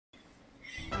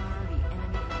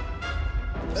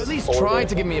At least try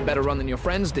to give me a better run than your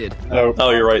friends did. Oh,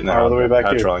 you're right now. All the way back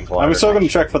here. I'm still going to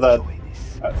check for that.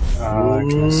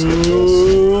 Can I skip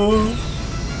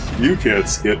this? You can't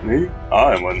skip me.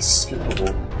 I'm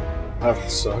unskippable. That would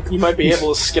suck. You might be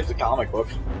able to skip the comic book,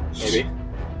 maybe.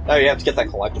 Oh, you have to get that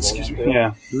collectible. Excuse me. Too.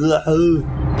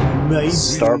 Yeah.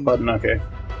 Start button. Okay.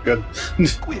 Good.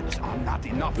 Whips are not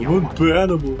enough.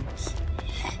 Animals.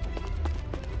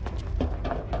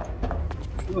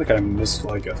 I feel like I missed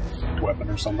like a weapon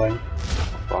or something.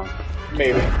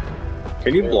 Maybe.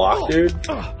 Can you block, dude?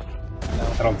 I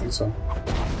don't think so.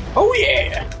 Oh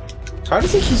yeah! How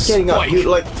does he keep getting up? He's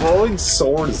like throwing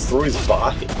swords through his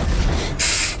body.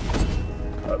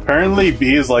 Apparently,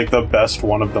 B is like the best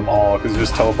one of them all because it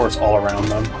just teleports all around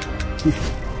them.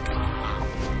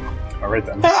 Alright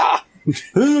then. Ah!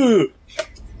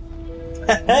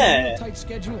 Tight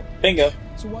schedule. Bingo.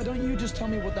 So why don't you just tell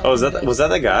me what that Oh, was that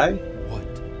the guy?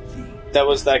 That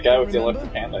was that guy with the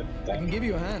Olympic hand, I I can think. give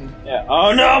you a hand. Yeah.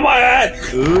 Oh no, my head!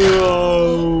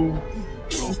 Oh.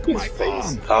 His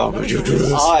face. How could you do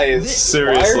this? Eyes.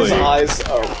 Seriously. Why are his eyes?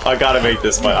 Oh. I gotta make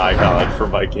this my icon for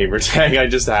my gamer tag. I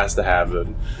just has to have it.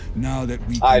 Now that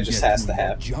we I can just get has to through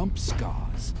have. the jump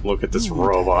scars. Look at this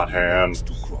robot hand.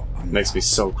 Makes me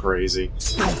so crazy.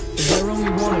 Is there only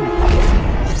one?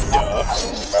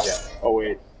 Yeah. Oh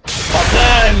wait.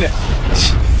 Then.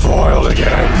 Foiled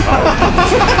again.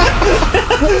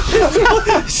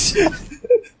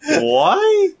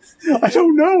 Why? I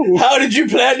don't know. How did you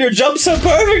plan your jump so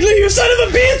perfectly, you son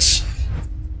of a bitch?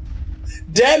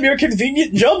 Damn your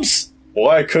convenient jumps!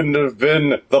 Why couldn't it have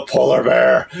been the polar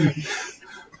bear?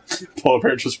 Polar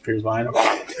bear just appears behind him.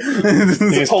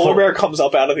 The polar bear comes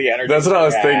up out of the energy. That's what I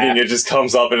was thinking. It just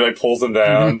comes up and like pulls him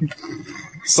down.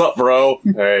 Sup, bro?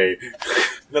 Hey.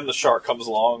 Then the shark comes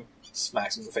along,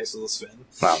 smacks him in the face with his fin.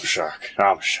 I'm a shark.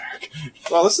 I'm a shark.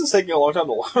 Well, this is taking a long time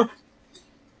to load.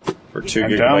 For 2 I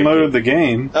gigabyte. downloaded the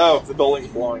game. Oh, the building's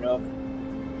blowing up.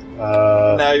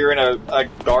 Now you're in a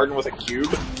garden with a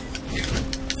cube.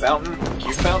 Fountain?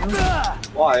 Cube fountain?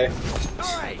 Why?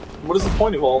 What is the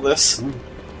point of all this?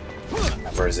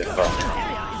 Where is it from?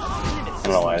 I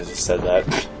don't know why I just said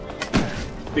that.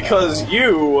 Because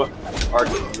you are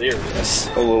delirious.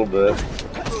 A little bit.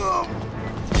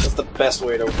 That's the best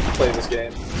way to play this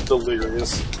game.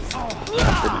 Delirious.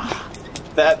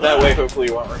 That way, hopefully,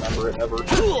 you won't remember it ever.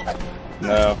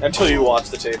 No. Until you watch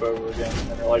the tape over again,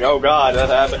 and you're like, "Oh God, that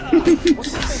happened."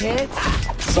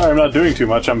 Sorry, I'm not doing too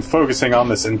much. I'm focusing on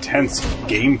this intense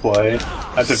gameplay.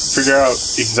 I have to figure out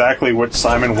exactly what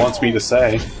Simon wants me to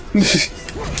say.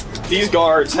 These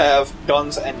guards have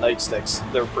guns and nightsticks.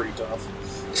 They're pretty tough.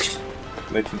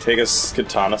 They can take a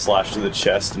katana slash to the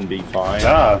chest and be fine.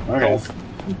 Ah, okay.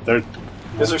 They're.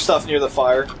 Is there stuff near the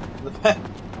fire?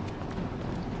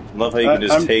 Love how you can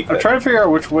just take I'm that. trying to figure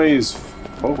out which way is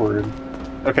forward.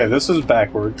 Okay, this is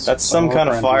backwards. That's some kind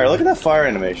of fire. Look at that fire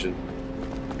animation.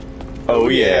 Oh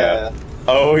yeah. Yeah.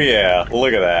 Oh yeah.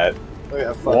 Look at that. Oh,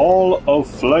 yeah, fire. Wall of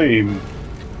flame.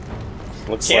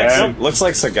 Looks Can't like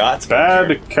Sagat's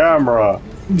Bad camera.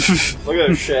 Look at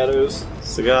those shadows.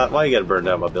 Sagat, why you gotta burn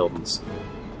down my buildings?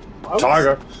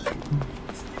 Tiger.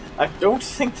 I don't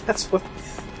think that's what.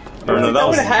 Or no, that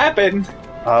would happen.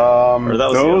 Or that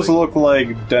was the Those other- look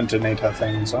like detonator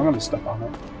things, so I'm gonna step on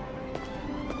it.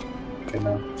 Okay,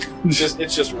 no.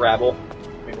 It's just rabble.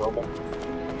 I mean, rubble.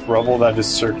 Rubble that is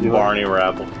circular. Barney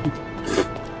Rabble.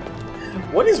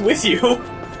 What is with you?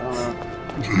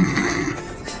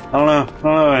 I don't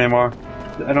know anymore.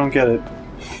 I don't get it.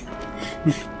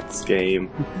 This game.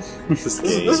 This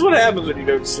game. This is what happens when you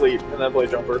don't sleep and then play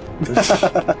Jumper.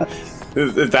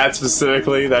 That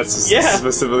specifically? That's Yeah.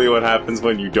 specifically what happens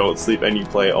when you don't sleep and you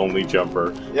play only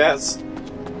Jumper. Yes.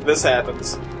 This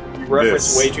happens. You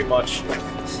reference This. way too much.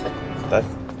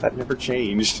 That never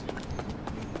changed.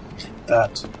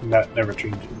 That never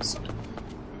changes.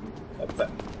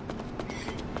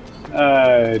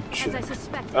 That. Shit.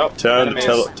 Oh, Time enemies.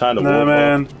 to Nah, warp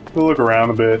man. We'll look around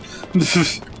a bit.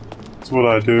 That's what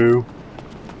I do.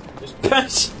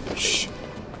 off.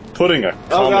 Putting a Oh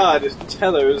comic- God, it's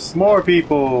Tethers. More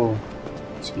people.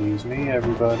 Excuse me,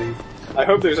 everybody. I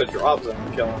hope there's a drop zone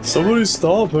to kill him. Somebody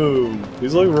stop him!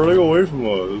 He's like running away from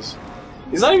us.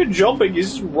 He's not even jumping,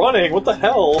 he's just running. What the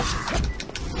hell?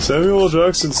 Samuel L.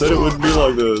 Jackson said it wouldn't be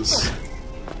like this.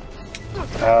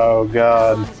 Oh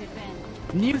god.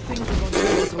 New things are going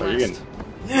to Oh, you're getting...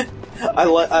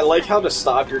 I like how to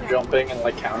stop your jumping and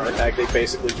like counterattack, they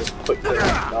basically just put their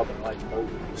hand up and like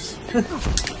moves.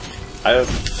 I have...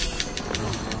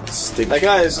 Stick... That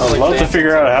guy is I'd like, love to dancing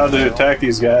figure out how the to attack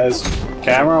these guys.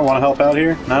 Camera, want to help out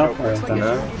here? No? Nope. Alright then.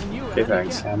 No? Okay,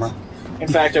 thanks. Camera. In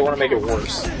fact, I want to make it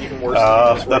worse. Even worse.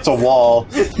 Than this that's a wall.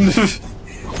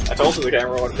 I told you the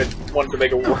camera wanted to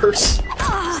make it worse.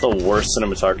 It's the worst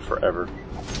cinematographer ever.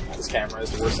 This camera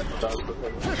is the worst cinematographer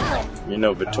ever. You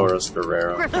know Vittorio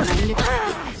Guerrero.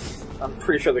 I'm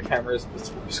pretty sure the camera is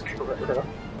Vittorio Guerrero.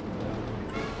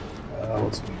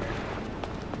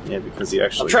 Yeah, because he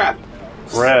actually... I'm trapped!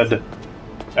 Red.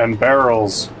 And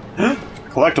barrels.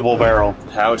 Collectible barrel.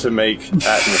 How to make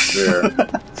atmosphere.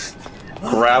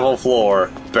 Gravel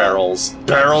floor. Barrels.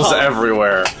 Barrels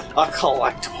everywhere. A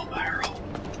collectible barrel.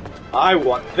 I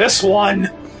want this one!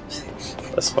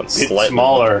 This one's It's slightly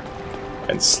smaller.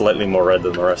 and slightly more red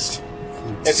than the rest.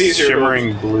 It's easier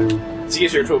Shimmering blue. It's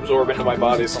easier to absorb into my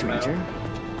body somehow.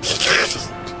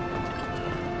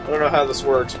 I don't know how this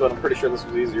works, but I'm pretty sure this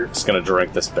was easier. Just gonna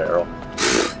drink this barrel.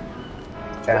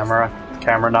 Camera.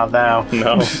 Camera not now.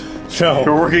 No. No.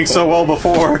 You're working so well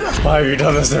before. Why have you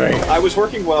done this to me? I was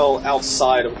working well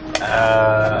outside of...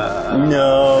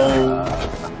 No.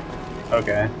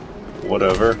 Okay.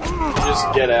 Whatever.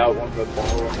 Just get out when the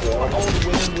ball runs out. Old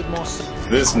women with more sense.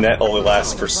 This net only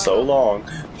lasts for so long.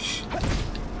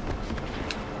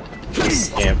 Just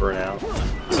scampering out.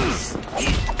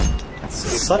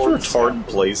 Such retarded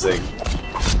blazing.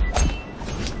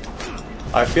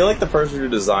 I feel like the person who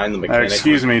designed the mechanic...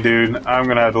 Excuse me, dude. I'm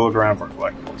gonna have to look around for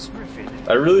collectibles.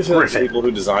 I really feel like the Griffin. people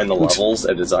who designed the levels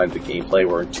and designed the gameplay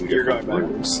were in two different going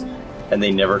rooms. And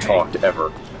they never talked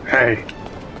ever. Hey.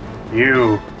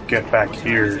 You. Get back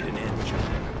here.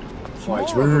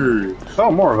 Fight me.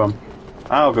 Oh, more of them.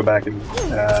 I'll go back and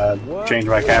change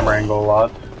my camera angle a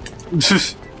lot.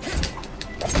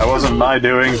 That wasn't my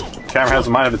doing. Camera has a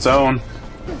mind of its own.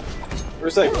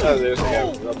 Where's that? Oh, there's the guy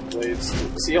with the blades.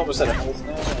 Is he almost at a health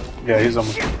now? Yeah, he's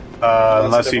almost...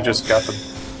 unless he just got the...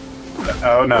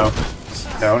 Oh, no.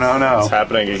 No, no, no. It's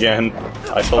happening again.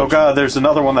 I told Oh god, there's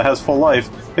another one that has full life.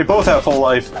 They both have full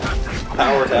life.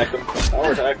 Power attack them.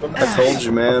 Power attack them. I told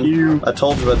you, man. You. I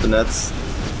told you about the nets.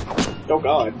 Oh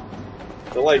god.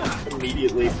 They like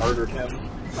immediately murdered him.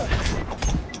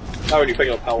 How would you pick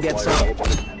up health while you're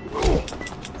teleporting?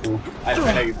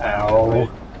 I know you Ow.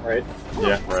 right?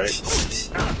 Yeah, right.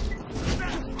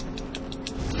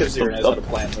 Gives you knows how to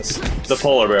plan this. The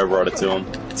polar bear brought it to him.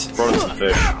 Brought him some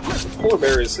fish. Polar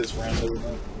bear is his friend, isn't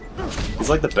it? He's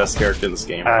like the best character in this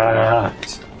game.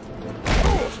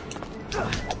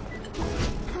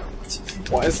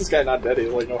 Why is this guy not dead? He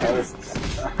has like no health.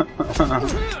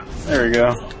 There we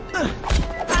go.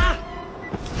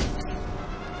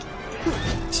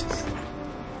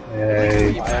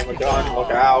 Hey. I am a gun,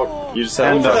 look out. You just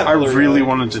And haven't. I really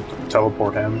wanted to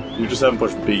teleport him. You just haven't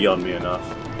pushed B on me enough.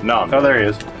 No. Oh, there he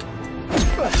is.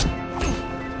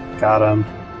 Got him.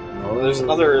 There's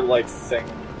another like thing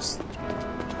just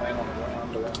laying on the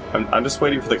ground around. I'm just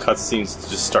waiting for the cutscenes to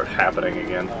just start happening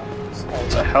again.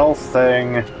 It's a health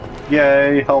thing.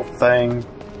 Yay, health thing.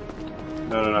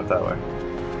 No, not that way.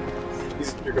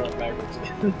 You're going backwards.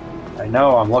 I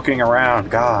know, I'm looking around.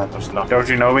 God, There's nothing. don't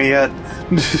you know me yet?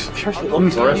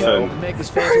 Griffin. Make this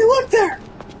Hey, look there!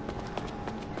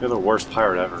 You're the worst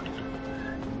pirate ever.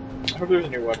 I hope there's a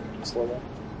new weapon in this level.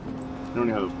 You don't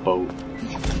even have a boat.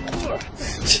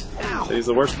 So he's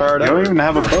the worst pirate You ever. don't even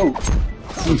have a boat.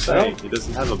 Hey, he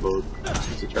doesn't have a boat.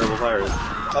 He's a terrible pirate.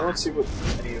 I don't see what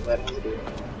any of that has to do.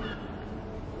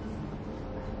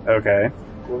 Okay.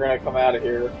 We're gonna come out of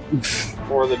here,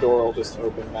 or the door will just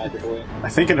open magically. I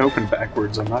think it opened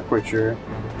backwards, I'm not quite sure.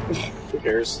 Who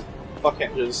cares? Fuck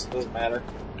hinges, doesn't matter.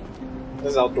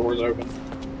 This outdoors open.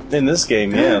 In this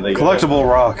game, yeah. They Collectible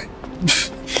rock.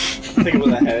 I think it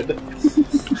was a head.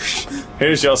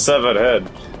 Here's your severed head.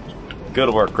 Good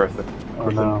work, Griffin. Oh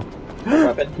no.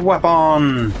 Weapon.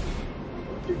 Weapon!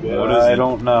 Do good. What is I it?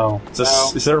 don't know.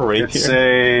 Is there a rapier? It's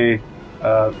a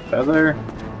feather.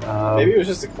 Maybe it was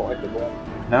just a collectible.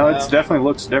 No, it definitely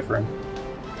looks different.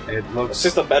 It It's looks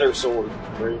just a better sword,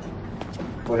 right?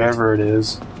 whatever it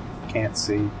is. Can't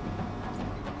see.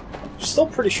 I'm still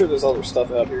pretty sure there's other stuff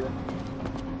out here.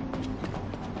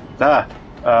 Ah.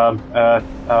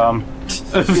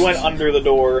 You went under the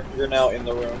door, you're now in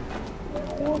the room.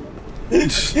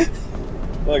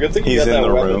 Well, good thing you He's got in that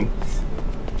the weapon. room.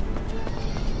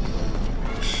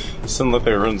 This doesn't look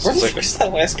like a room. This looks Where's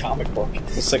that last comic book?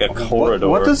 it's like a corridor.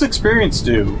 What does experience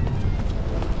do?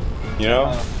 You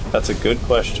know? That's a good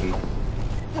question.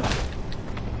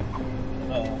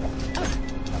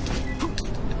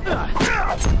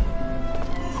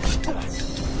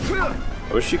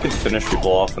 I wish you could finish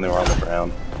people off when they were on the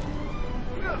ground.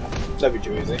 That'd be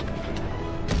too easy.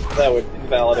 That would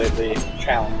invalidate the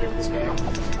challenge of this game.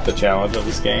 The challenge of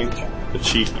this game? The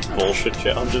cheeky bullshit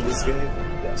challenge of this game?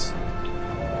 Yes.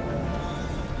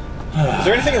 Is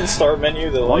there anything in the start menu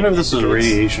that I like? wonder if this is indicates-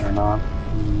 radiation or not.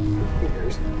 Who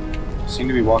cares? Seem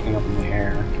to be walking up in the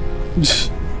air.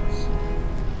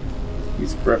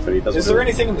 He's Griffin. He doesn't. Is there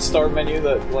anything in the start menu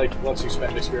that like lets you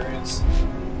spend experience?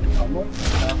 No.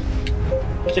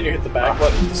 Can you hit the back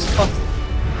buttons?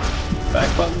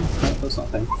 Back button? No, that's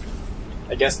nothing.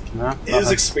 I guess No, is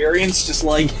nothing. experience just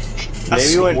like a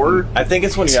Maybe when score? I think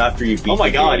it's when you after you beat. Oh my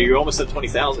the god, game. you almost at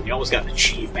 20,000. You almost got an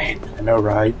achievement. I know,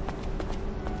 right?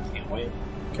 Can't wait.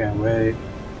 Can't wait.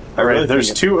 I really Alright, there's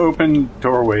think two open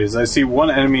doorways. I see one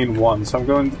enemy in one, so I'm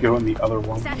going to go in the other Is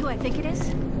one. that who I think it is?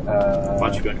 Why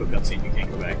don't you go into a cutscene? You can't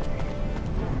go back.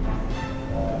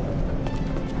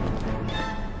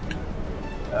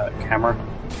 Camera.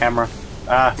 Camera.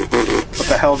 Ah, what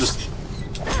the hell just...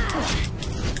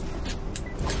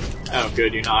 Oh,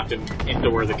 good. You knocked him into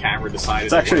where the camera decided.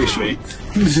 It's actually it would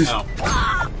be. Oh,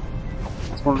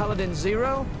 Paladin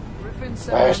 0, Griffin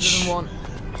 701.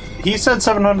 He said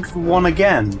 701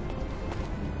 again.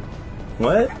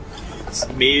 What?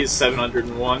 me is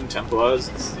 701. Templa's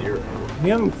 0. We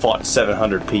haven't fought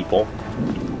 700 people.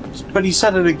 But he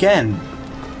said it again.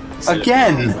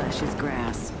 Again! Flesh is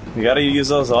grass. You gotta use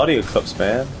those audio clips,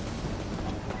 man.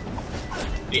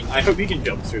 I hope you can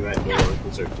jump through that door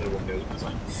because the window's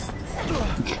missing.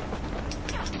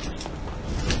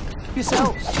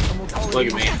 Yourselves. And we'll call Look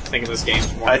it at me, thinking this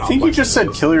game's more I think you complex just than said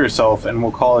it is. kill yourself and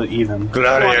we'll call it even.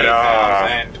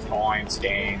 20,000 points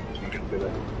gained. Can you jump through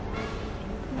that?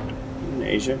 In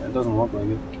Asia? It doesn't look like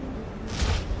it.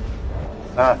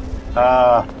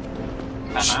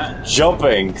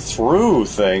 Jumping through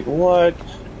thing. What?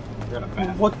 You're in a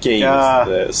bathroom. What game Yeah. is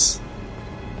this?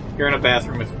 You're in a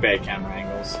bathroom with bad camera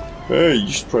angles. Hey, you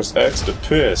should press X to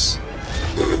piss.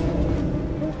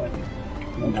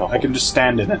 No. I can just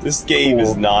stand in it. This game Cool.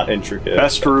 is not intricate.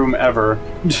 Best room ever.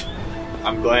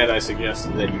 I'm glad I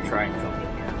suggested that you try and jump in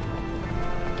here.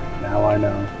 Now I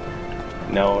know.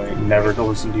 No. Never to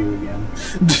listen to you again.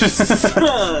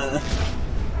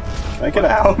 Can I get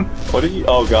out? What did you?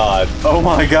 Oh God. Oh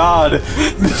my god!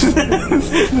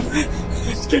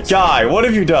 Guy, what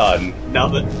have you done?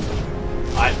 Nothing.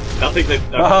 Nothing that.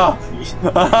 You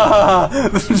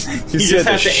just scared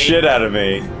the have to shit out of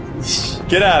me.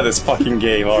 Get out of this fucking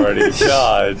game already.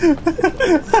 God.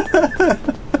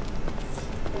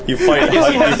 You fight, I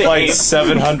guess you have to aim.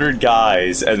 700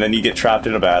 guys, and then you get trapped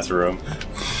in a bathroom.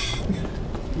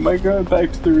 Am I going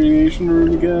back to the radiation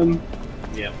room again?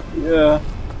 Yeah. Yeah.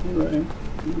 Alright.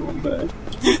 I'm going back.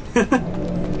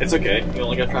 It's okay. You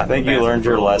only got trapped I think in the you learned bathroom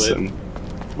your for a little lesson.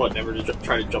 bit. What? Never to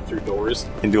try to jump through doors.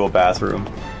 Into a bathroom.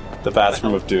 The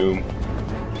bathroom of doom.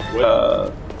 What?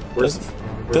 Where's the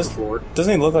Does- floor?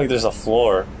 Doesn't even look like there's a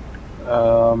floor.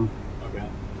 Okay.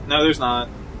 No, there's not.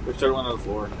 There's totally no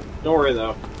floor. Don't worry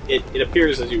though. It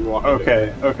appears as you walk. into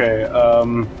it. okay,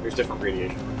 There's different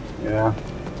radiation rooms. yeah.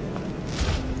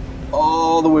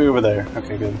 All the way over there.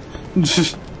 Okay, good.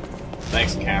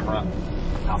 Thanks, camera.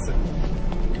 Nothing.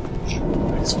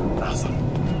 Thanks for nothing.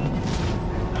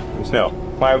 No.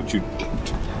 Why would you?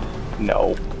 No.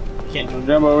 You can't jump.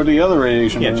 Jump over to the other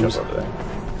radiation You can't rooms. jump over there.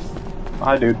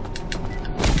 Hi, dude.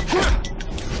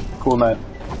 Cool night.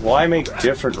 Why make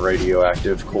different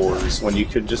radioactive cores when you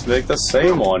could just make the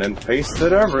same one and paste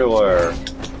it everywhere?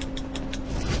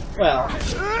 Well,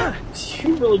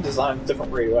 you really designed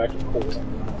different radioactive cores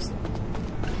on the house.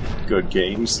 Good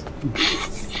games.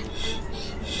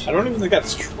 I don't even think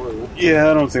that's true.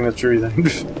 Yeah, I don't think that's true either.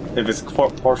 If it's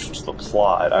partial to the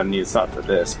plot, I mean, it's not for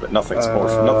this, but nothing's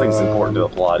nothing's important to the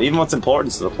plot. Even what's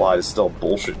important to the plot is still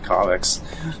bullshit comics.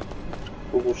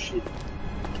 Bullshit.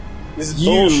 This is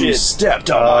You bullshit. stepped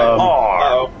on my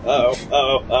arm. Oh.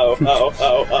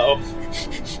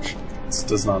 This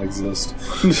does not exist.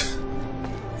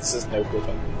 This is no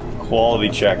Griffin. Quality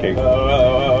checking.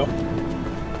 Oh.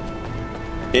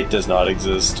 It does not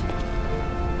exist.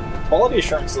 Quality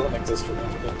assurance doesn't exist for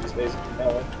them these days.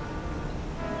 No,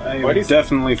 I Why do am you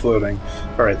definitely floating.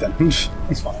 Alright then.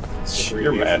 it's fine. It's just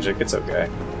You're radiation. magic, it's okay.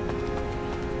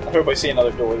 I hope I see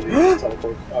another door that you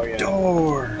teleport. Oh yeah.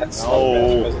 Door! That's No.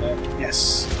 another bathroom, isn't it?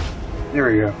 Yes.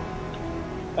 There we go.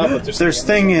 Oh, but There's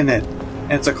thing in it.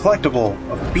 And it's a collectible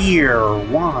of beer or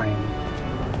wine.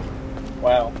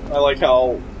 Wow. I like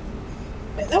how...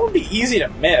 Man, that would be easy to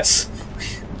miss.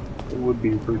 It would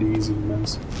be pretty easy to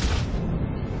miss.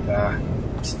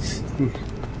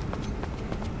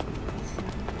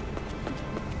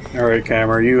 Alright,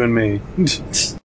 Camera, you and me.